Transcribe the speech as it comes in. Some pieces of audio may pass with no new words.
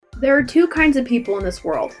There are two kinds of people in this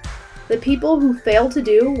world. The people who fail to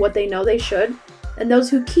do what they know they should, and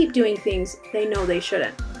those who keep doing things they know they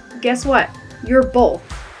shouldn't. Guess what? You're both.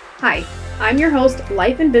 Hi, I'm your host,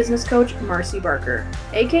 life and business coach, Marcy Barker,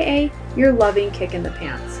 aka your loving kick in the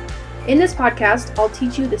pants. In this podcast, I'll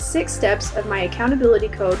teach you the 6 steps of my accountability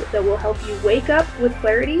code that will help you wake up with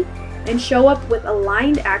clarity and show up with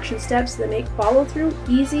aligned action steps that make follow through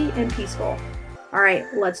easy and peaceful. All right,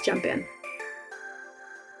 let's jump in.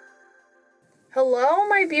 Hello,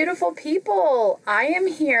 my beautiful people. I am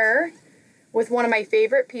here with one of my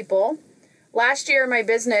favorite people. Last year, my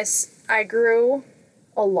business, I grew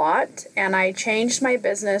a lot, and I changed my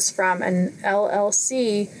business from an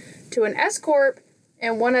LLC to an S Corp.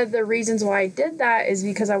 And one of the reasons why I did that is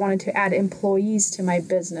because I wanted to add employees to my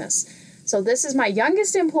business. So this is my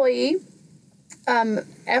youngest employee.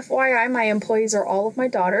 FYI, my employees are all of my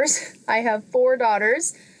daughters. I have 4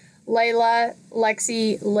 daughters, Leah,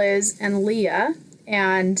 Lexi, Liz, and Leah,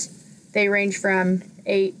 and they range from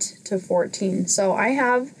 8 to 14. So I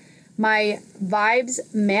have my vibes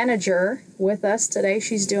manager with us today.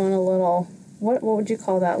 She's doing a little, what would you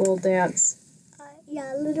call that, little dance?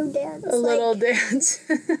 Yeah, a little dance. Little dance.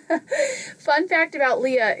 Fun fact about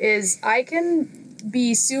Leah is I can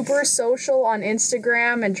be super social on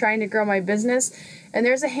Instagram and trying to grow my business, and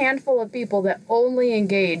there's a handful of people that only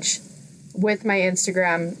engage with my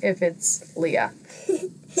Instagram if it's Leah.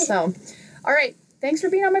 So, all right. Thanks for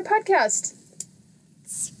being on my podcast.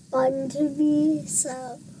 It's fun to be,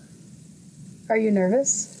 so. Are you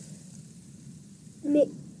nervous?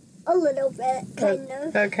 A little bit, kind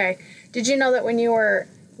of. Okay. Did you know that when you were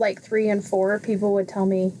like 3 and 4, people would tell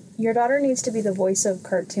me, your daughter needs to be the voice of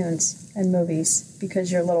cartoons and movies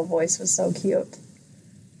because your little voice was so cute?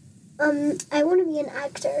 I want to be an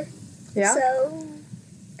actor. Yeah? So.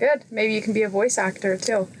 Good. Maybe you can be a voice actor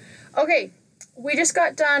too. Okay. We just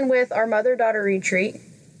got done with our mother-daughter retreat,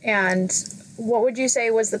 and what would you say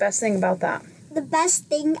was the best thing about that? The best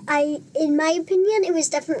thing, in my opinion, it was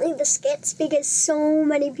definitely the skits, because so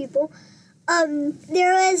many people,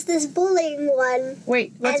 there was this bullying one.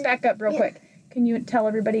 Wait, let's back up real quick. Can you tell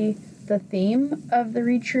everybody the theme of the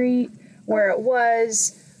retreat, where it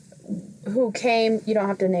was, who came? You don't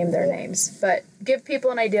have to name their names, but give people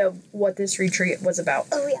an idea of what this retreat was about.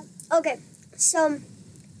 Oh, yeah. Okay. So,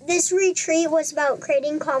 this retreat was about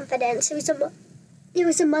creating confidence. It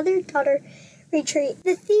was a mother-daughter retreat.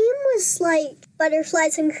 The theme was like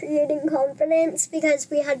butterflies and creating confidence, because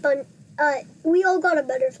we had we all got a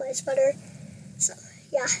butterfly sweater. So,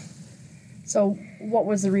 yeah. So, what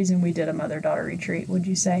was the reason we did a mother-daughter retreat, would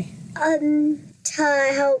you say? To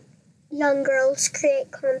help young girls create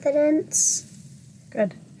confidence.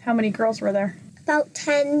 Good. How many girls were there? About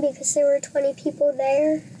 10, because there were 20 people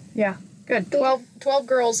there. Yeah, good. 12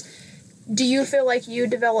 girls. Do you feel like you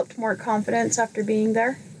developed more confidence after being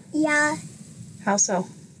there? Yeah. How so?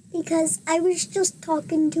 Because I was just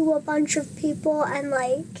talking to a bunch of people and,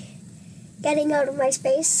 getting out of my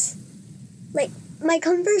space. My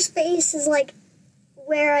comfort space is,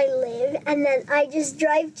 where I live, and then I just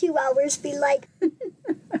drive 2 hours, be like...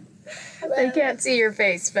 They can't see your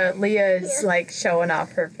face, but Leah is, showing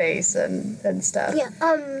off her face and stuff. Yeah,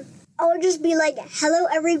 I'll just be like, hello,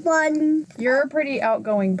 everyone. You're a pretty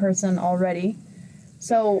outgoing person already,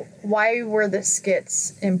 so why were the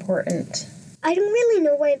skits important? I don't really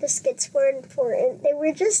know why the skits were important. They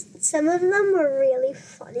were just, some of them were really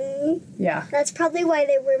funny. Yeah. That's probably why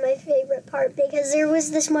they were my favorite part, because there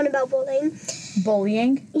was this one about bullying.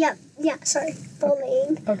 Bullying? Yeah, sorry,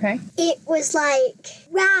 bullying. Okay. It was like,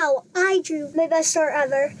 wow, I drew my best art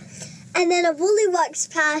ever. And then a bully walks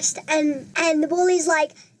past, and the bully's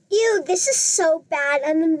like, ew, this is so bad,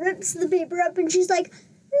 and then rips the paper up, and she's like,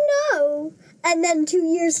 no. And then 2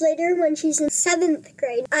 years later, when she's in 7th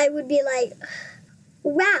grade, I would be like,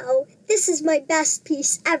 wow, this is my best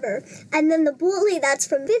piece ever. And then the bully that's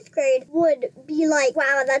from 5th grade would be like,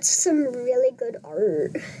 wow, that's some really good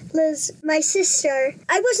art. Liz, my sister,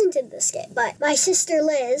 I wasn't in the skit, but my sister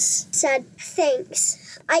Liz said,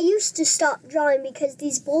 thanks. I used to stop drawing because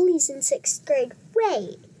these bullies in 6th grade,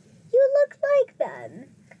 wait, you look like them.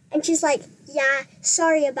 And she's like, yeah,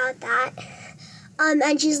 sorry about that.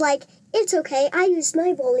 And she's like, it's okay. I used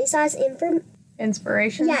my bullies as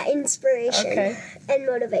inspiration? Yeah, inspiration. Okay. And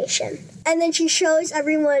motivation. And then she shows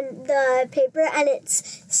everyone the paper, and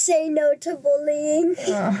it's say no to bullying.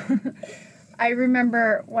 I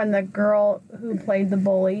remember when the girl who played the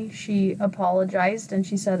bully, she apologized and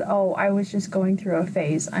she said, oh, I was just going through a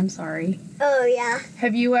phase. I'm sorry. Oh, yeah.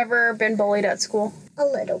 Have you ever been bullied at school? A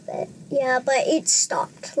little bit. Yeah, but it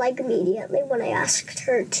stopped, immediately when I asked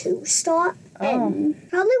her to stop. Oh. And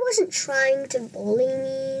probably wasn't trying to bully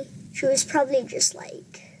me. she was probably just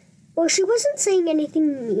like, well, she wasn't saying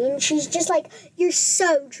anything mean. She's just like, you're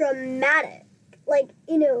so dramatic. Like,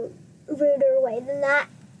 in a ruder way than that.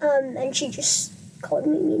 And she just called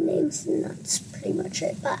me mean names, and that's pretty much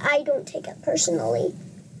it. But I don't take it personally.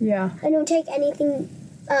 Yeah. I don't take anything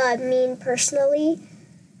mean personally.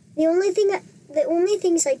 The only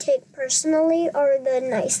things I take personally are the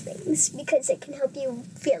nice things, because it can help you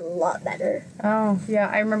feel a lot better. Oh, yeah.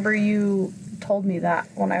 I remember you told me that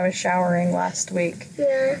when I was showering last week.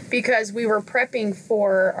 Yeah. Because we were prepping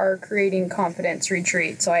for our Creating Confidence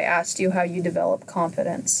retreat, so I asked you how you develop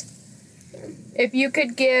confidence. If you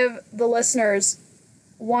could give the listeners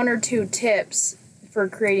 1 or 2 tips for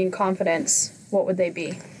creating confidence, what would they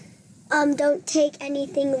be? Don't take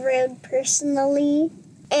anything rude personally,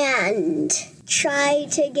 and try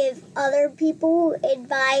to give other people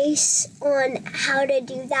advice on how to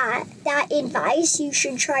do that. That advice you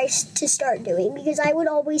should try to start doing, because I would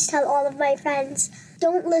always tell all of my friends,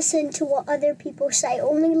 don't listen to what other people say,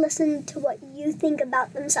 only listen to what you think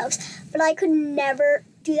about themselves. But I could never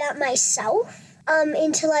do that myself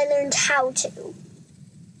until I learned how to.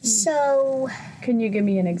 So, can you give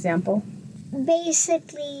me an example?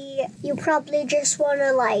 Basically, you probably just want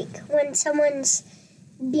to, like, when someone's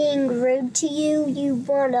being rude to you, you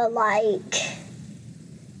want to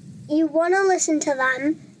listen to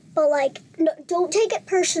them, but, like, no, don't take it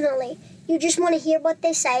personally. You just want to hear what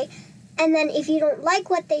they say, and then if you don't like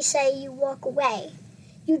what they say, you walk away.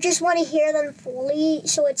 You just want to hear them fully,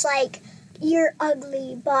 so it's like, you're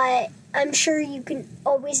ugly, but I'm sure you can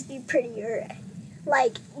always be prettier.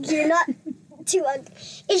 Like, you're not too ugly.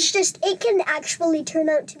 It's just, it can actually turn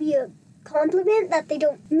out to be a compliment that they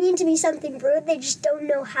don't mean to be something rude. They just don't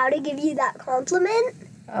know how to give you that compliment.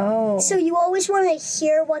 Oh. So you always want to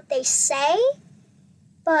hear what they say,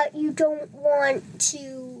 but you don't want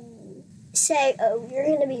to say, oh, you're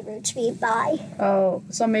going to be rude to me, bye. Oh,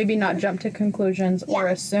 so maybe not jump to conclusions or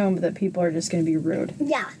assume that people are just going to be rude.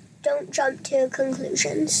 Yeah. Don't jump to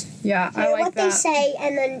conclusions. Yeah, Hear I like what that. they say,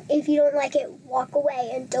 and then if you don't like it, walk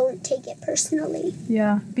away and don't take it personally.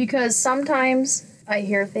 Yeah, because sometimes I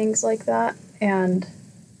hear things like that, and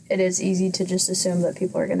it is easy to just assume that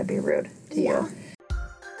people are going to be rude to you.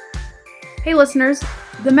 Hey listeners,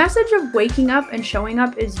 the message of waking up and showing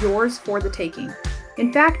up is yours for the taking.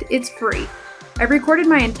 In fact, it's free. I've recorded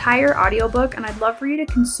my entire audiobook, and I'd love for you to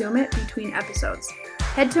consume it between episodes.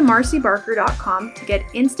 Head to marcybarker.com to get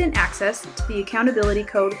instant access to the accountability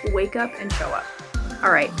code Wake Up and Show Up.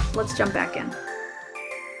 All right, let's jump back in.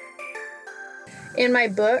 In my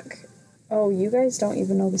book, oh, you guys don't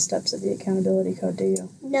even know the steps of the accountability code, do you?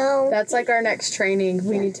 No. That's like our next training.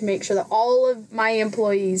 We need to make sure that all of my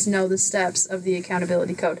employees know the steps of the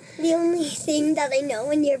accountability code. The only thing that I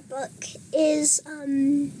know in your book is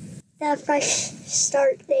the fresh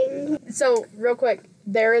start thing. So, real quick,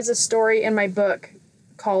 there is a story in my book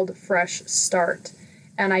called Fresh Start,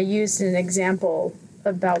 and I used an example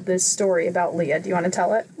about this story about Leah. Do you want to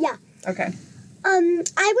tell it? Yeah. Okay.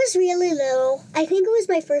 I was really little. I think it was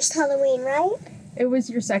my first Halloween, right? It was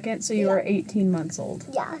your second, so you were 18 months old.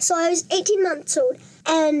 Yeah, so I was 18 months old,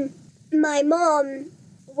 and my mom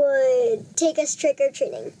would take us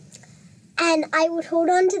trick-or-treating. And I would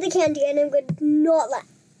hold on to the candy, and I would not let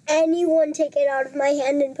anyone take it out of my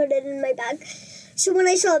hand and put it in my bag. So when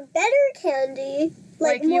I saw better candy,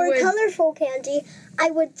 like more colorful candy, I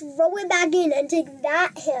would throw it back in and take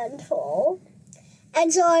that handful.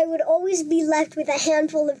 And so I would always be left with a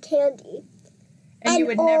handful of candy. And you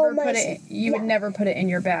would never put it in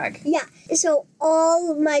your bag. Yeah. So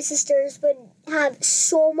all of my sisters would have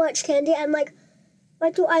so much candy. I'm like, why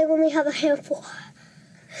do I only have a handful?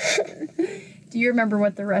 Do you remember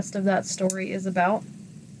what the rest of that story is about?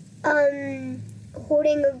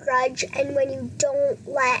 Holding a grudge, and when you don't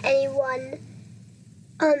let anyone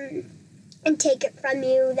and take it from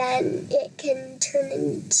you, then it can turn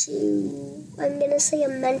into, I'm going to say, a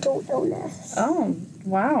mental illness. Oh,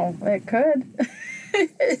 wow. It could.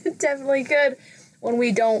 It definitely could. When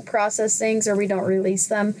we don't process things or we don't release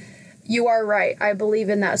them. You are right. I believe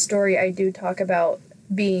in that story. I do talk about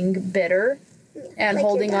being bitter and like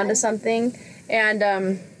holding on to something. And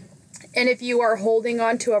if you are holding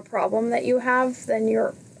on to a problem that you have, then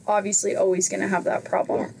you're obviously always going to have that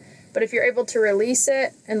problem. Yeah. But if you're able to release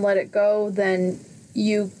it and let it go, then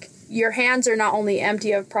you your hands are not only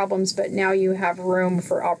empty of problems, but now you have room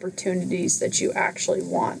for opportunities that you actually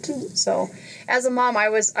want. So, as a mom, I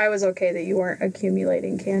was okay that you weren't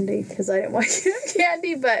accumulating candy because I didn't want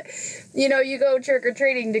candy. But you know, you go trick or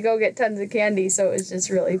treating to go get tons of candy, so it was just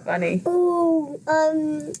really funny. Oh,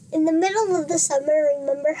 in the middle of the summer,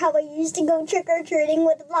 remember how I used to go trick or treating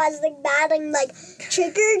with a plastic bat and like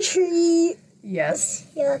trick or treat? Yes.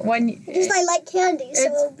 Yeah. Because I like candy, so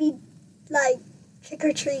it'll be like trick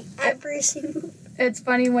or treat every single. It's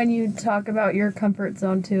funny when you talk about your comfort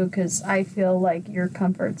zone too, because I feel like your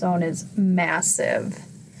comfort zone is massive.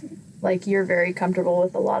 Like you're very comfortable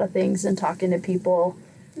with a lot of things and talking to people.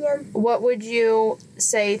 Yeah. What would you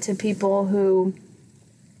say to people who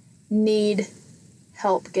need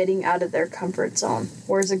help getting out of their comfort zone?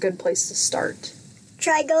 Where's a good place to start?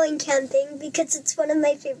 Try going camping because it's one of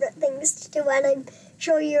my favorite things to do, and I'm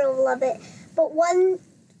sure you'll love it. But one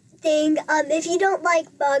thing, if you don't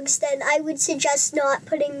like bugs, then I would suggest not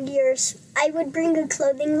putting yours. I would bring a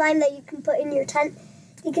clothing line that you can put in your tent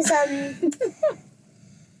because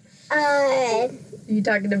You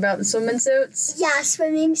talking about the swimming suits? Yeah,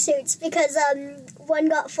 swimming suits, because one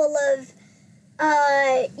got full of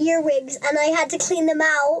earwigs and I had to clean them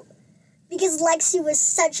out because Lexi was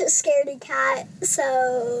such a scaredy cat.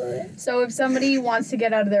 So if somebody wants to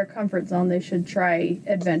get out of their comfort zone, they should try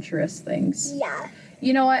adventurous things. Yeah.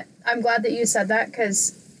 You know what? I'm glad that you said that,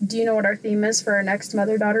 because do you know what our theme is for our next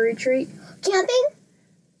mother-daughter retreat? Camping?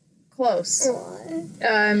 Close.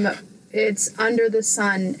 It's Under the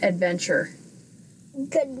Sun Adventure.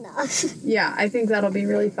 Good enough. Yeah, I think that'll be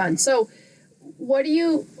really fun. So, what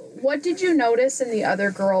did you notice in the other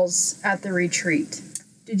girls at the retreat?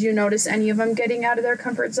 Did you notice any of them getting out of their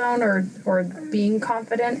comfort zone or being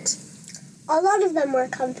confident? A lot of them were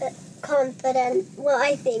confident. Well,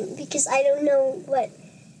 I think, because I don't know what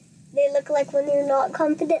they look like when they're not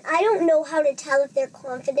confident. I don't know how to tell if they're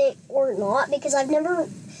confident or not, because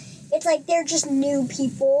it's like they're just new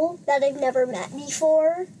people that I've never met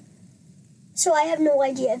before. So I have no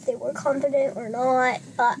idea if they were confident or not.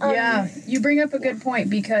 But yeah, you bring up a good point,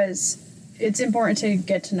 because it's important to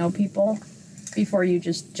get to know people before you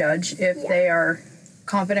just judge if they are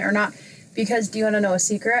confident or not. Because do you want to know a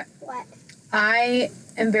secret? What? I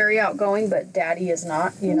am very outgoing, but Daddy is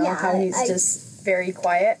not. You know how he's just very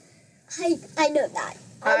quiet. I know that.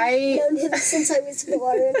 I've known him since I was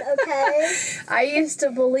born, okay? I used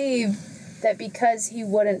to believe that because he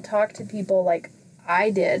wouldn't talk to people like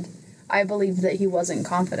I did, I believed that he wasn't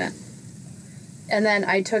confident. And then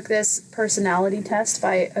I took this personality test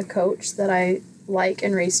by a coach that I like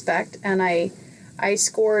and respect, and I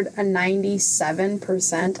scored a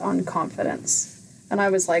 97% on confidence. And I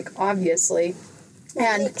was like, obviously.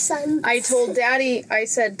 That makes sense. I told Daddy, I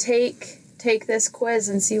said, take this quiz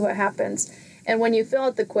and see what happens. And when you fill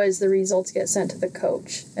out the quiz, the results get sent to the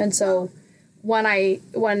coach. And so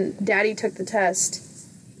when Daddy took the test,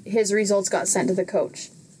 his results got sent to the coach.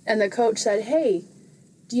 And the coach said, "Hey,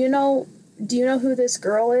 do you know who this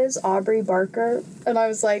girl is, Aubrey Barker?" And I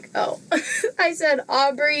was like, "Oh." I said,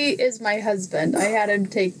 "Aubrey is my husband." I had him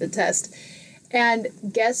take the test. And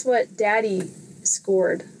guess what Daddy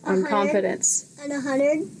scored on 100? Confidence? And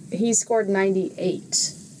 100? He scored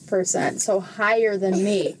 98%, so higher than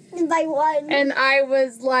me. By one. And I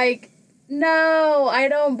was like, no, I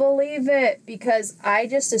don't believe it, because I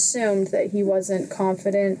just assumed that he wasn't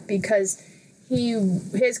confident because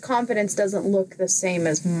his confidence doesn't look the same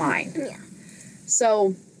as mine. Yeah.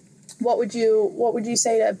 So what would you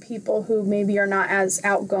say to people who maybe are not as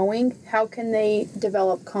outgoing? How can they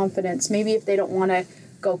develop confidence? Maybe if they don't want to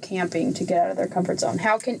go camping to get out of their comfort zone.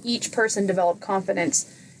 How can each person develop confidence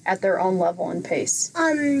at their own level and pace?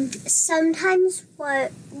 Sometimes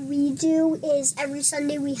what we do is every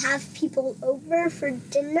Sunday we have people over for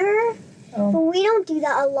dinner. Oh. But we don't do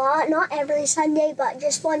that a lot. Not every Sunday, but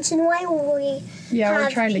just once in a while we're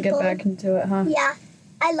trying to get back into it, huh? Yeah.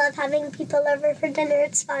 I love having people over for dinner.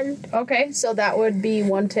 It's fun. Okay, so that would be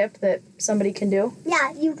one tip that somebody can do?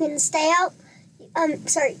 Yeah, you can stay out.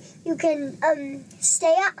 You can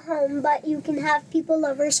stay at home, but you can have people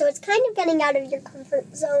over, so it's kind of getting out of your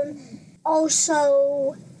comfort zone.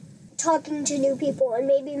 Also, talking to new people and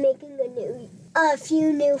maybe making a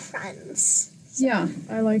few new friends. Yeah,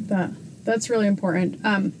 I like that. That's really important.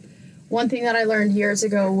 One thing that I learned years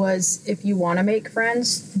ago was if you want to make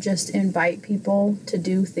friends, just invite people to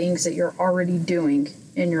do things that you're already doing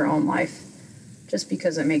in your own life, just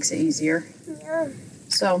because it makes it easier. Yeah.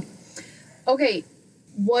 So, okay,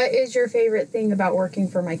 what is your favorite thing about working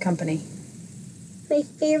for my company? My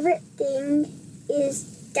favorite thing is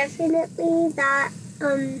definitely that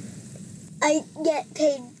I get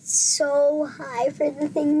paid so high for the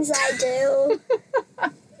things I do.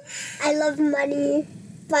 I love money,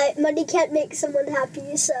 but money can't make someone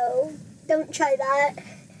happy, so don't try that.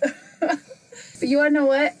 But you want to know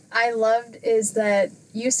what I loved is that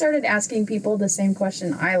you started asking people the same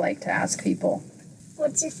question I like to ask people.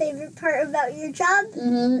 What's your favorite part about your job?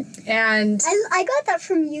 Mm-hmm. And I got that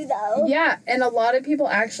from you, though. yeah, and a lot of people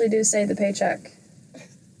actually do say the paycheck.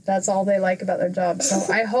 That's all they like about their job.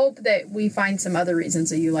 So I hope that we find some other reasons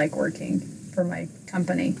that you like working for my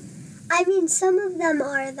company. I mean, some of them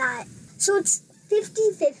are that. So it's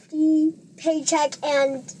 50-50 paycheck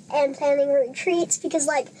and planning retreats because,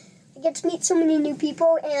 like, I get to meet so many new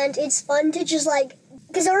people and it's fun to just, like,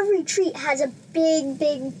 because our retreat has a big,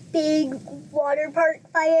 big, big water park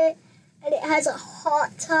by it and it has a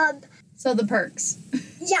hot tub. So the perks.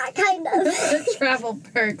 Yeah, kind of. The travel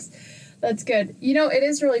perks. That's good. You know, it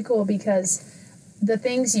is really cool because the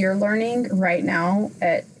things you're learning right now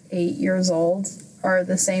at 8 years old are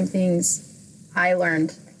the same things I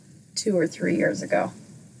learned 2 or 3 years ago.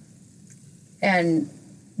 And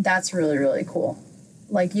that's really, really cool.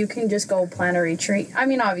 Like, you can just go plan a retreat. I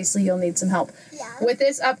mean, obviously, you'll need some help. Yeah. With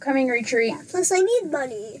this upcoming retreat, Yeah, plus, I need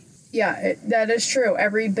money. yeah, that is true.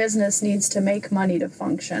 Every business needs to make money to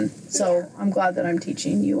function. So Yeah. I'm glad that I'm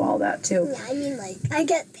teaching you all that, too. Yeah, I mean, like, I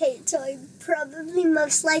get paid, so I'm probably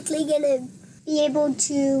most likely going to be able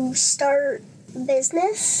to start a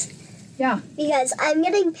business. Yeah. Because I'm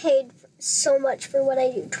getting paid so much for what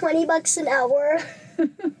I do. $20 an hour.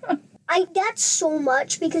 That's so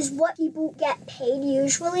much because what people get paid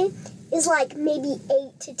usually is like maybe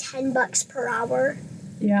 $8 to $10 per hour.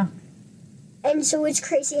 Yeah. And so it's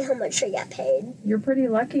crazy how much I get paid. You're pretty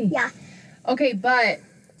lucky. Yeah. Okay, but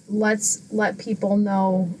let's let people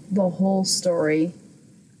know the whole story.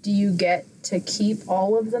 Do you get to keep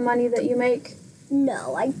all of the money that you make?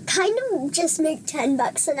 No, I kind of just make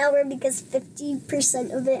 $10 an hour because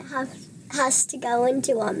 50% of it has to go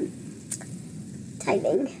into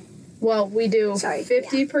tithing. Well, we do Sorry,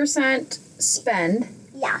 50% spend,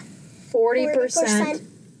 Yeah. 40%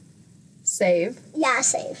 save, Yeah,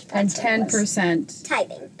 save. and That's what it was. 10%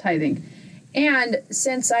 Tithing. tithing. And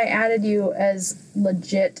since I added you as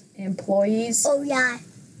legit employees, Oh, yeah.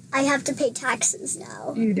 I have to pay taxes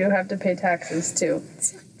now. you do have to pay taxes too.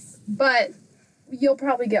 Sucks. But you'll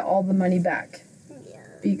probably get all the money back Yeah.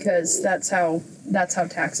 because that's how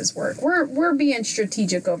taxes work. We're being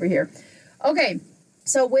strategic over here. Okay,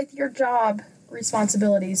 so with your job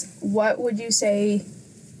responsibilities, what would you say,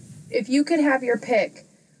 if you could have your pick,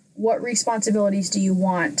 what responsibilities do you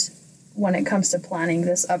want when it comes to planning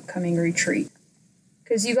this upcoming retreat?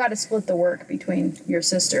 Because you got to split the work between your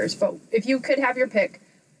sisters. But if you could have your pick,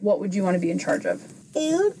 what would you want to be in charge of?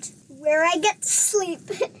 Food, where I get to sleep,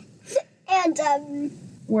 and,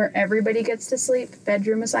 Where everybody gets to sleep?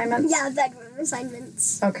 Bedroom assignments? yeah, bedroom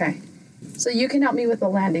assignments. Okay. So you can help me with the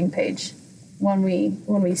landing page when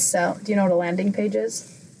we sell. Do you know what a landing page is?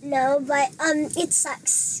 No, but, it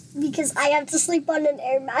sucks because I have to sleep on an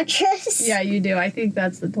air mattress. Yeah, you do. I think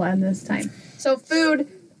that's the plan this time. So food,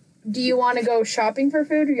 do you want to go shopping for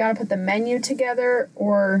food, or you want to put the menu together,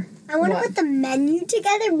 or I want to what? put the menu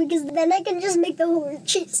together because then I can just make the whole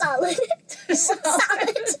cheese salad.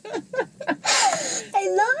 Salad. I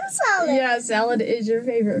love salad. Yeah, salad is your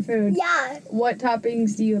favorite food. Yeah. What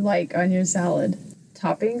toppings do you like on your salad?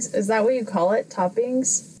 Toppings? Is that what you call it?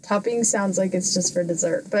 Toppings? Toppings sounds like it's just for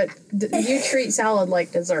dessert, but you treat salad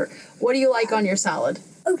like dessert. What do you like on your salad?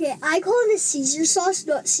 Okay, I call it a Caesar sauce,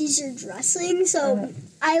 not Caesar dressing, so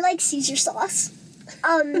I like Caesar sauce.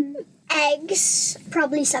 Eggs,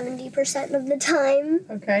 probably 70% of the time,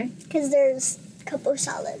 Okay. because there's a couple of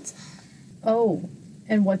salads. Oh,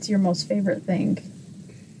 and what's your most favorite thing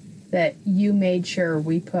that you made sure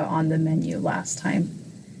we put on the menu last time?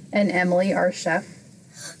 And Emily, our chef.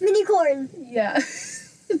 Mini corn. Yeah.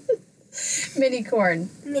 Mini corn.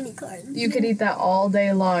 Mini corn. You could eat that all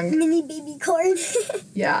day long. Mini baby corn.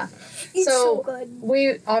 Yeah. It's so good.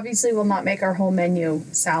 We obviously will not make our whole menu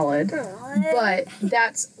salad, but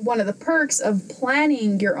that's one of the perks of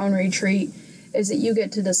planning your own retreat is that you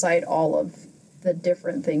get to decide all of the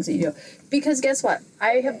different things that you do. Because guess what?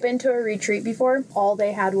 I have been to a retreat before. All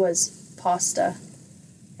they had was pasta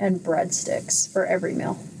and breadsticks for every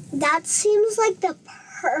meal. That seems like the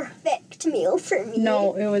perfect meal for me.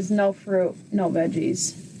 No, it was no fruit, no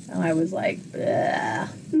veggies. And I was like, bleh.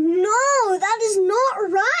 No, that is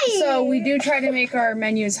not right. So we do try to make our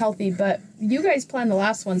menus healthy, but you guys planned the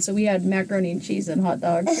last one, so we had macaroni and cheese and hot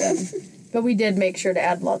dogs. But we did make sure to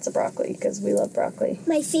add lots of broccoli because we love broccoli.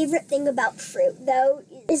 My favorite thing about fruit, though,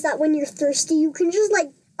 is that when you're thirsty, you can just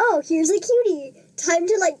oh, here's a cutie. Time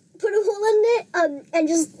to put a hole in it, and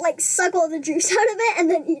just, like, suck all the juice out of it and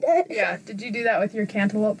then eat it. Yeah. Did you do that with your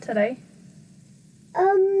cantaloupe today?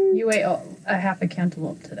 You ate a half a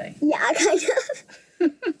cantaloupe today. Yeah, kind of.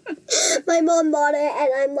 My mom bought it, and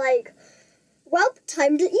I'm like, well,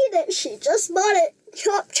 time to eat it. She just bought it.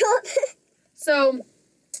 Chop, chop. So,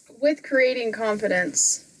 with creating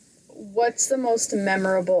confidence, what's the most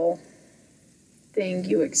memorable thing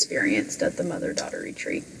you experienced at the mother-daughter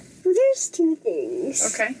retreat? Well, there's two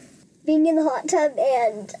things. Okay. Being in the hot tub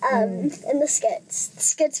and the skits. The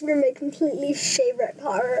skits were my completely favorite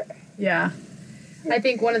part. Yeah. I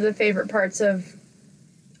think one of the favorite parts of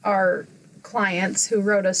our clients who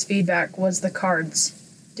wrote us feedback was the cards,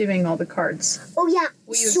 doing all the cards. Oh, yeah.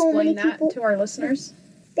 Will you so explain many that people. to our listeners?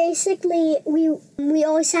 Basically, we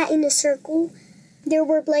all sat in a circle. There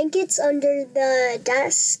were blankets under the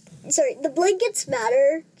desk. Sorry, the blankets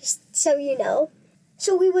matter, just so you know.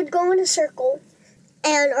 So we would go in a circle,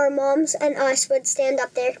 and our moms and us would stand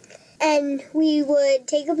up there, and we would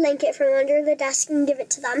take a blanket from under the desk and give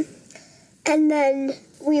it to them. And then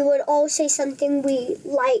we would all say something we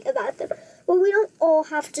like about them. Well, we don't all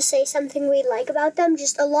have to say something we like about them,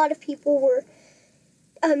 just a lot of people were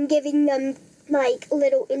giving them, like,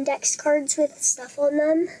 little index cards with stuff on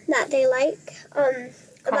them that they like about them.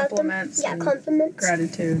 Compliments. Yeah, compliments.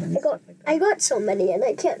 Gratitude and stuff like that. I got so many, and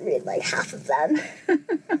I can't read, like, half of them.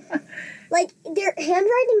 Like, their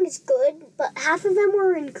handwriting is good, but half of them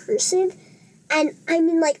were in cursive. And, I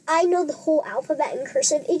mean, like, I know the whole alphabet in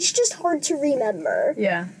cursive. It's just hard to remember.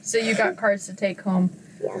 Yeah. So you got cards to take home.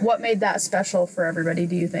 Yeah. What made that special for everybody,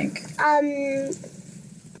 do you think?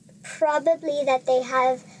 Probably that they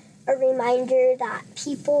have a reminder that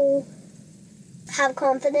people have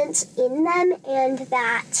confidence in them and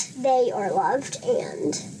that they are loved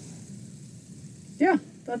and... Yeah,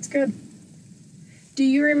 that's good. Do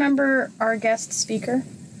you remember our guest speaker?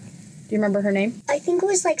 Do you remember her name? I think it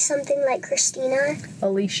was, like, something like Christina.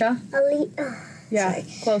 Alicia? Yeah, sorry.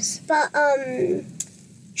 close. But,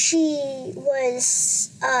 she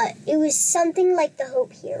was, it was something like the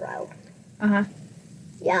Hope Hero. Uh-huh.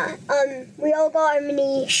 Yeah, we all got our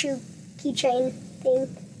mini shoe keychain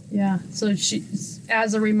thing. Yeah, so she,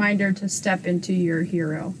 as a reminder to step into your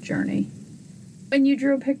hero journey. When you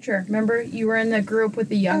drew a picture, remember you were in the group with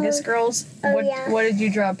the youngest girls? Yeah. What did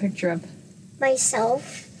you draw a picture of?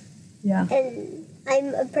 Myself. Yeah. And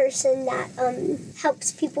I'm a person that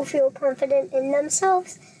helps people feel confident in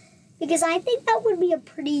themselves because I think that would be a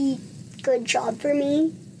pretty good job for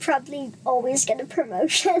me. Probably always get a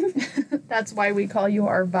promotion. That's why we call you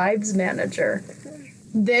our vibes manager.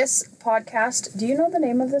 This podcast, do you know the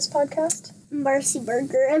name of this podcast? Marcy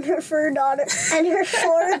Burger and her 4 daughters.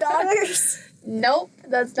 Nope,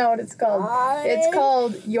 that's not what it's called. It's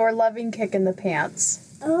called Your Loving Kick in the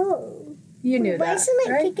Pants. Oh. You knew Why that, isn't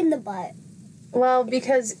it right? kick in the butt? Well,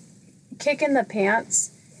 because kick in the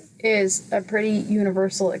pants is a pretty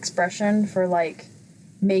universal expression for, like,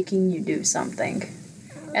 making you do something.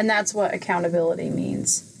 And that's what accountability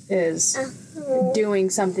means, is doing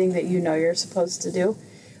something that you know you're supposed to do.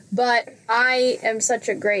 But I am such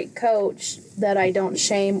a great coach that I don't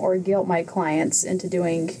shame or guilt my clients into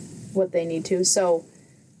doing what they need to. So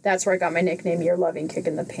that's where I got my nickname, Your Loving Kick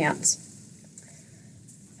in the Pants.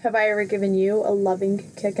 Have I ever given you a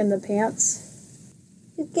loving kick in the pants?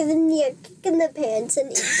 You've given me a kick in the pants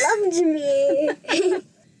and you loved me.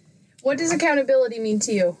 What does accountability mean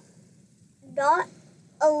to you? Not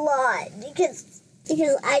a lot because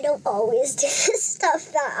I don't always do the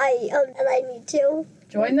stuff that I need to.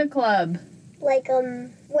 Join the club. Like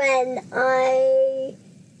when I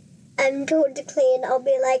am told to clean, I'll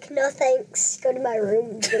be like, no thanks, go to my room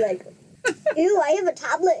and be like, ew, I have a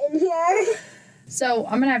tablet in here. So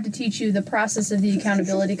I'm gonna have to teach you the process of the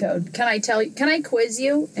accountability code. Can I quiz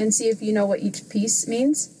you and see if you know what each piece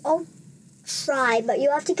means? I'll try, but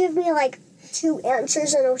you have to give me like 2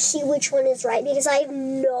 answers and I'll see which one is right because I have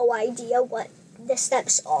no idea what the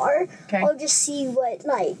steps are. Okay. I'll just see what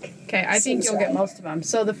Okay, I think you'll get most of them.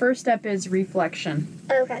 So the first step is reflection.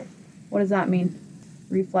 Okay. What does that mean?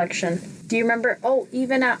 Reflection. Do you remember? Oh,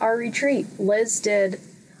 even at our retreat, Liz did.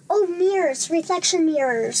 Oh, mirrors, reflection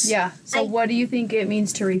mirrors. Yeah. So what do you think it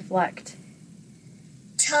means to reflect?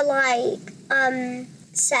 To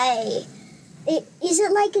say, is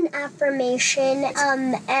it like an affirmation?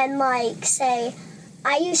 And like say,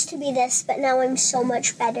 I used to be this, but now I'm so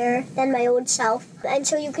much better than my old self. And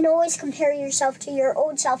so you can always compare yourself to your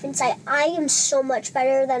old self and say, I am so much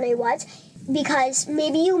better than I was. Because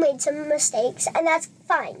maybe you made some mistakes, and that's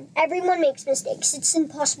fine. Everyone makes mistakes. It's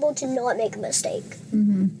impossible to not make a mistake.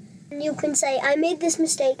 Mm-hmm. And you can say, I made this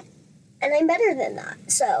mistake, and I'm better than that.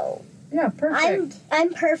 So Yeah, perfect.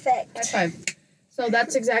 I'm perfect. High five. So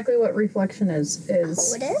that's exactly what reflection is.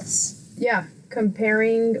 Oh, it is? Yeah,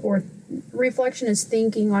 comparing or reflection is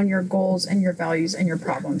thinking on your goals and your values and your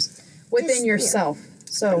problems within yourself.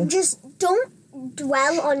 So just don't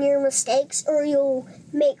dwell on your mistakes or you'll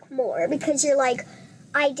make more because you're like,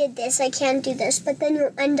 I did this, I can't do this, but then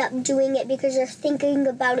you'll end up doing it because you're thinking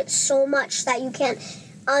about it so much that you can't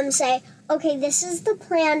say, okay, this is the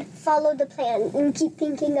plan, follow the plan, and keep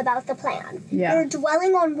thinking about the plan. Yeah. You're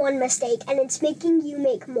dwelling on one mistake, and it's making you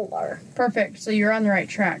make more. Perfect. So you're on the right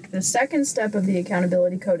track. The second step of the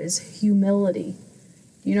accountability code is humility.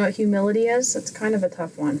 Do you know what humility is? It's kind of a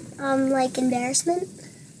tough one. Like embarrassment?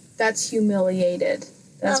 That's humiliated.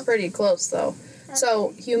 That's pretty close, though. Okay.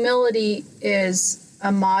 So humility is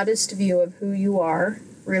a modest view of who you are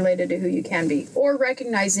related to who you can be, or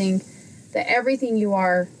recognizing that everything you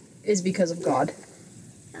are is because of God.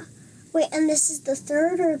 Yeah. Wait, and this is the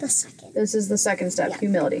third or the second? This is the second step,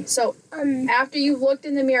 humility. So after you've looked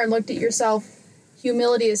in the mirror and looked at yourself,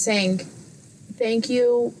 humility is saying, thank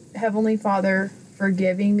you, Heavenly Father, for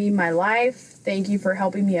giving me my life. Thank you for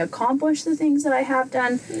helping me accomplish the things that I have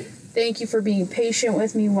done. Thank you for being patient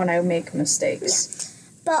with me when I make mistakes.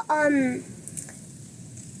 Yeah. But,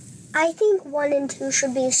 I think 1 and 2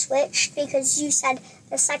 should be switched because you said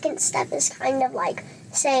the second step is kind of like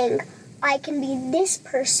saying, I can be this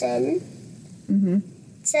person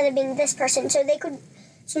instead of being this person. So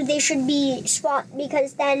they should be swapped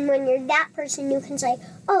because then when you're that person, you can say,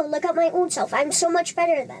 oh, look at my old self. I'm so much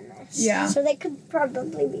better than this. Yeah. So they could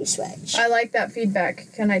probably be switched. I like that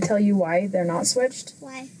feedback. Can I tell you why they're not switched?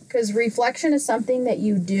 Why? Because reflection is something that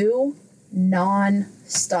you do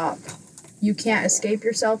non-stop. You can't escape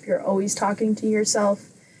yourself. You're always talking to yourself.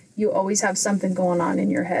 You always have something going on in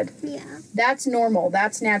your head. Yeah. That's normal.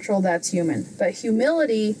 That's natural. That's human. But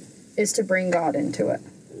humility is to bring God into it.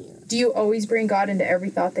 Yeah. Do you always bring God into every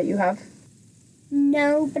thought that you have?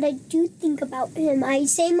 No, but I do think about him. I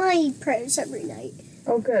say my prayers every night.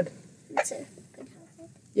 Oh, good. It's a good habit.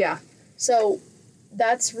 Yeah. So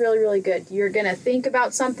that's really, really good. You're going to think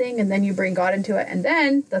about something and then you bring God into it. And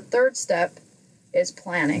then the third step is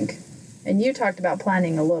planning. And you talked about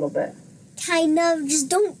planning a little bit. Kind of. Just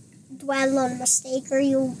don't dwell on a mistake or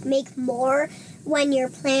you'll make more when your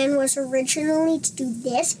plan was originally to do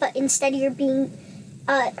this, but instead you're doing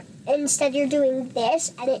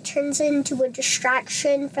this and it turns into a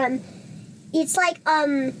distraction from, it's like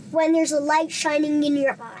when there's a light shining in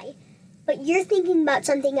your eye, but you're thinking about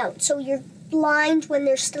something else, so you're blind when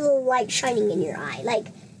there's still a light shining in your eye, like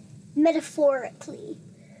metaphorically.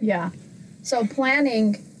 Yeah. So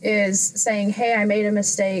planning is saying, hey, I made a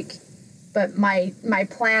mistake, but my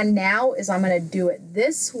plan now is I'm going to do it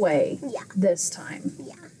this way this time.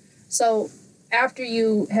 Yeah. So after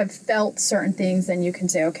you have felt certain things, then you can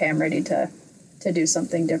say, okay, I'm ready to do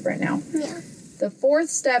something different now. Yeah. The fourth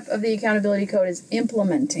step of the accountability code is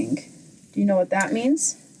implementing. Do you know what that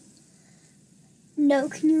means? No,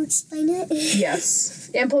 can you explain it? Yes.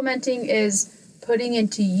 Implementing is putting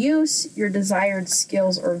into use your desired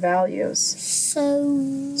skills or values.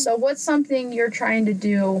 So what's something you're trying to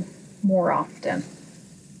do more often?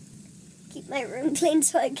 Keep my room clean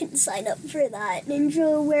so I can sign up for that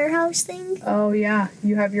Ninja Warehouse thing. Oh, yeah.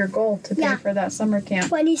 You have your goal to pay for that summer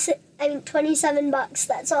camp. $27.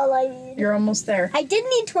 That's all I need. You're almost there. I did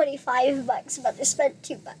need $25, but I spent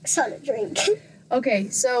 $2 on a drink. Okay,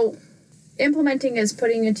 so implementing is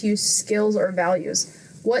putting into use skills or values.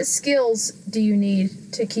 What skills do you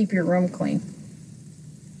need to keep your room clean?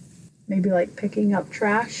 Maybe like picking up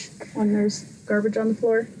trash when there's garbage on the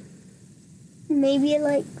floor? Maybe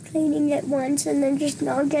like cleaning it once and then just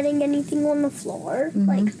not getting anything on the floor. Mm-hmm.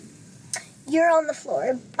 Like, you're on the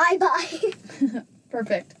floor. Bye-bye.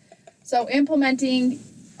 Perfect. So implementing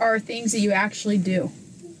are things that you actually do.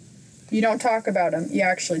 You don't talk about them, you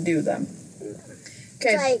actually do them.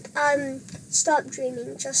 Okay. Like, stop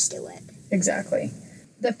dreaming, just do it. Exactly.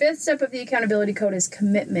 The fifth step of the accountability code is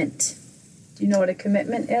commitment. Do you know what a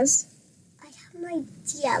commitment is? I have an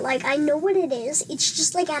idea. Like, I know what it is. It's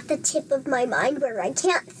just, like, at the tip of my mind where I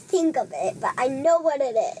can't think of it, but I know what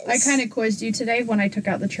it is. I kind of quizzed you today when I took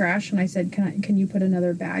out the trash, and I said, can you put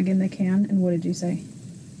another bag in the can? And what did you say?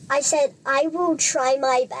 I said, I will try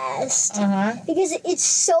my best. Uh-huh. Because it's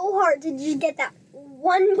so hard to just get that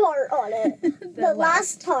one part on it. the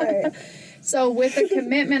last part. So with a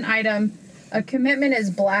commitment item, a commitment is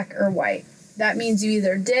black or white. That means you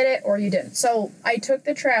either did it or you didn't. So I took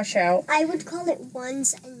the trash out. I would call it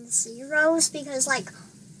ones and zeros because, like,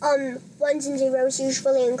 ones and zeros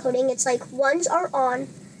usually in coding, it's like ones are on,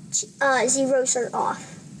 zeros are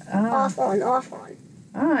off. Off, on, off, on.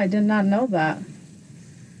 Ah, I did not know that.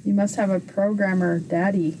 You must have a programmer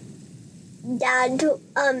daddy. Dad,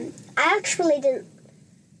 I actually didn't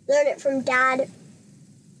learn it from Dad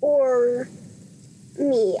or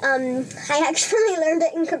me. I actually learned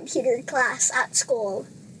it in computer class at school.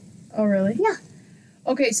 Oh, really? Yeah.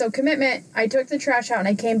 Okay, so commitment, I took the trash out and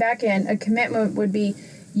I came back in. A commitment would be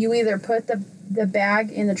you either put the bag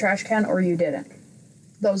in the trash can or you didn't.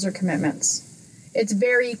 Those are commitments. It's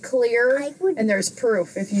very clear, and there's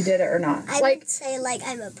proof if you did it or not. I would say,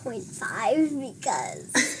 I'm a 0.5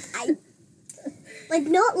 because I,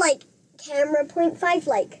 not camera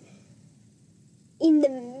 0.5, in the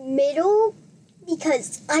middle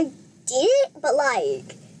because I did it, but, I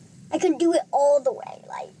couldn't do it all the way,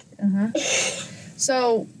 Uh-huh.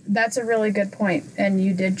 So, that's a really good point, and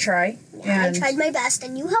you did try. Yeah, I tried my best,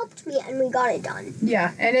 and you helped me, and we got it done.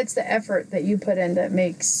 Yeah, and it's the effort that you put in that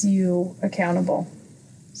makes you accountable.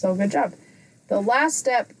 So, good job. The last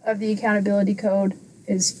step of the accountability code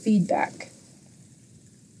is feedback.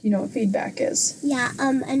 Do you know what feedback is? Yeah,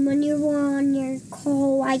 and when you were on your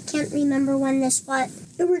call, I can't remember when this was,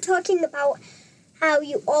 you were talking about how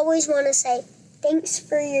you always want to say, thanks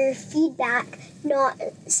for your feedback, not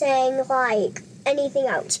saying, anything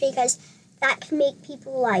else, because that can make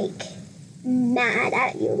people, mad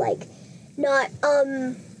at you, not,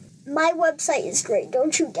 my website is great,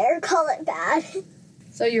 don't you dare call it bad.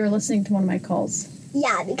 So you were listening to one of my calls?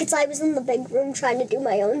 Yeah, because I was in the big room trying to do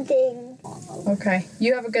my own thing. Okay,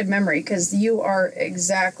 you have a good memory, because you are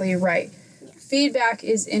exactly right. Yeah. Feedback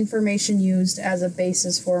is information used as a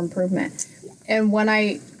basis for improvement. Yeah. And when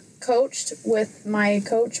I coached with my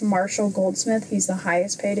coach, Marshall Goldsmith. He's the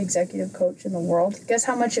highest paid executive coach in the world. Guess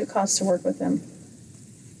how much it costs to work with him?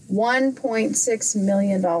 $1.6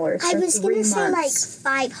 million for 3 months. I was going to say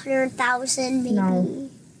 500,000 maybe. No,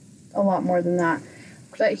 a lot more than that.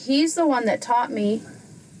 But he's the one that taught me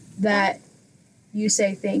that you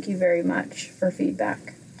say thank you very much for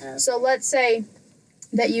feedback. So let's say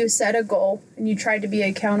that you set a goal and you tried to be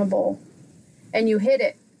accountable and you hit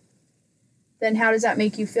it. Then how does that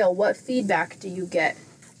make you feel? What feedback do you get?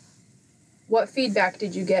 What feedback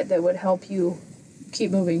did you get that would help you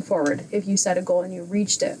keep moving forward if you set a goal and you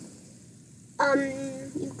reached it?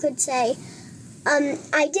 You could say,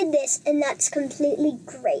 I did this and that's completely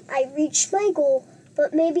great. I reached my goal,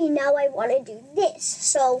 but maybe now I want to do this.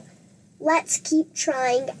 So let's keep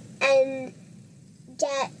trying and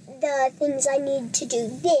get the things I need to do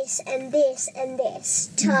this and this and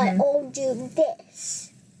this to all do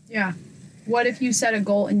this. Yeah. What if you set a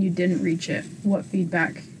goal and you didn't reach it? What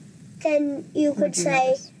feedback? Then you could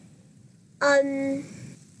say, that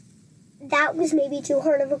was maybe too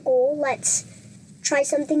hard of a goal. Let's try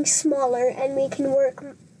something smaller and we can work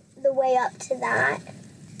the way up to that.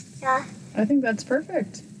 Yeah. I think that's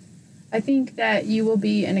perfect. I think that you will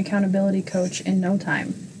be an accountability coach in no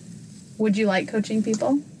time. Would you like coaching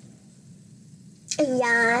people?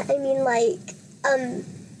 Yeah, I mean,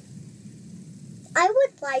 I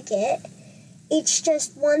would like it. It's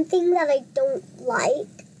just one thing that I don't like.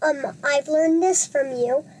 I've learned this from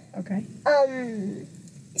you. Okay.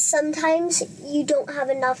 Sometimes you don't have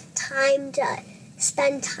enough time to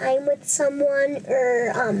spend time with someone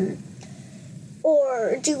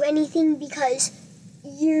or do anything because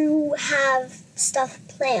you have stuff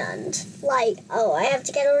planned. I have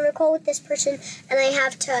to get on a call with this person and I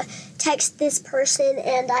have to text this person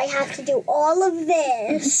and I have to do all of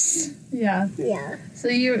this. Yeah. Yeah. So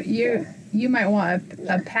you might want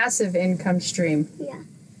a passive income stream. Yeah.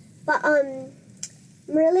 But I'm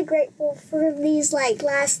really grateful for these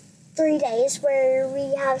last 3 days where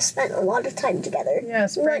we have spent a lot of time together. Yeah,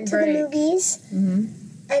 spring break. We went to the movies. Mm-hmm.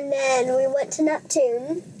 And then we went to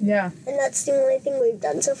Neptune. Yeah. And that's the only thing we've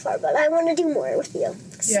done so far. But I want to do more with you.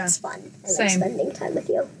 Yeah. It's fun. I Same. like spending time with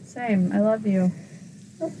you. Same. I love you.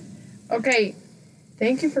 Okay.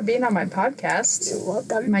 Thank you for being on my podcast. You're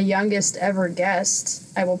welcome. My youngest ever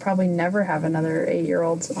guest. I will probably never have another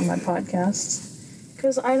 8-year-old on my podcast.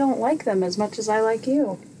 Because I don't like them as much as I like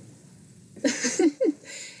you.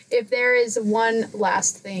 If there is one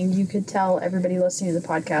last thing you could tell everybody listening to the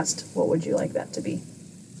podcast, what would you like that to be?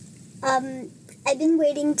 I've been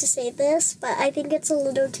waiting to say this, but I think it's a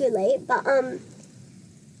little too late. But,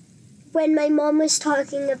 when my mom was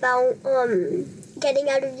talking about, getting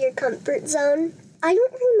out of your comfort zone, I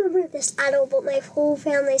don't remember this at all, but my whole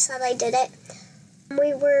family said I did it.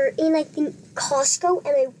 We were in, I think, Costco,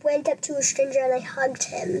 and I went up to a stranger and I hugged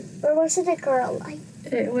him. Or was it a girl?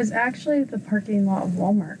 It was actually the parking lot of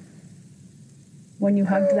Walmart. When you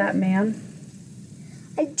hugged that man.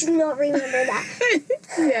 I do not remember that.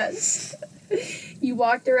 Yes. You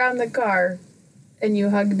walked around the car and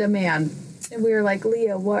you hugged a man. And we were like,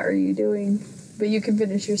 Leah, what are you doing? but you can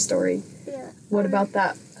finish your story. Yeah. What about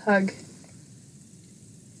that hug?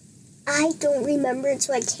 I don't remember it,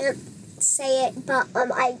 so I can't say it, but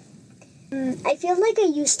I feel like I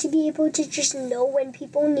used to be able to just know when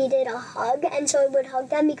people needed a hug, and so I would hug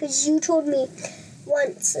them, because you told me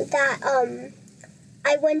once that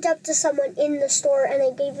I went up to someone in the store and I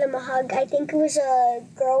gave them a hug. I think it was a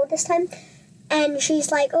girl this time, and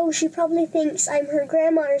she's like, oh, she probably thinks I'm her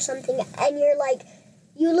grandma or something, and you're like,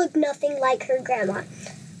 you look nothing like her grandma.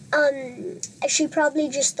 She probably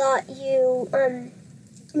just thought you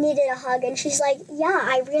needed a hug, and she's like, yeah,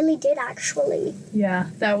 I really did actually. Yeah,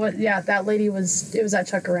 that lady it was at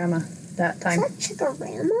Chuckarama that time. Is that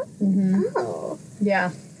Chuckarama? Mm-hmm. Oh.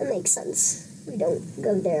 Yeah. That makes sense. We don't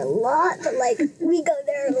go there a lot, but we go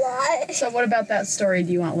there a lot. So what about that story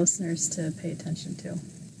do you want listeners to pay attention to?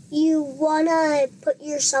 You wanna put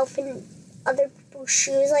yourself in other people's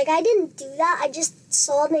shoes. I didn't do that. I just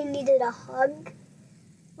saw they needed a hug.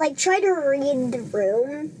 Try to read the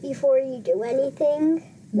room before you do anything.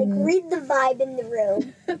 Read the vibe in the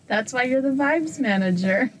room. That's why you're the vibes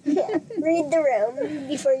manager. Yeah, read the room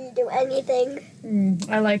before you do anything.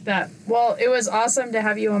 I like that. Well, it was awesome to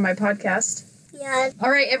have you on my podcast. Yeah. All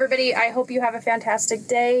right, everybody, I hope you have a fantastic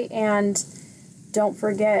day, and don't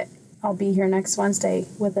forget, I'll be here next Wednesday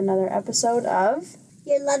with another episode of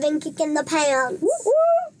Your Loving Kick in the Pants. Woo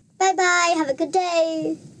Woo! Bye-bye. Have a good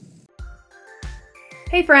day.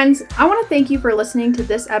 Hey friends, I want to thank you for listening to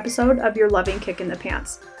this episode of Your Loving Kick in the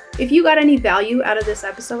Pants. If you got any value out of this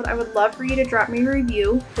episode, I would love for you to drop me a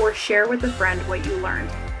review or share with a friend what you learned.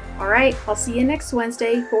 Alright, I'll see you next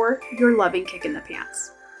Wednesday for Your Loving Kick in the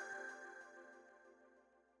Pants.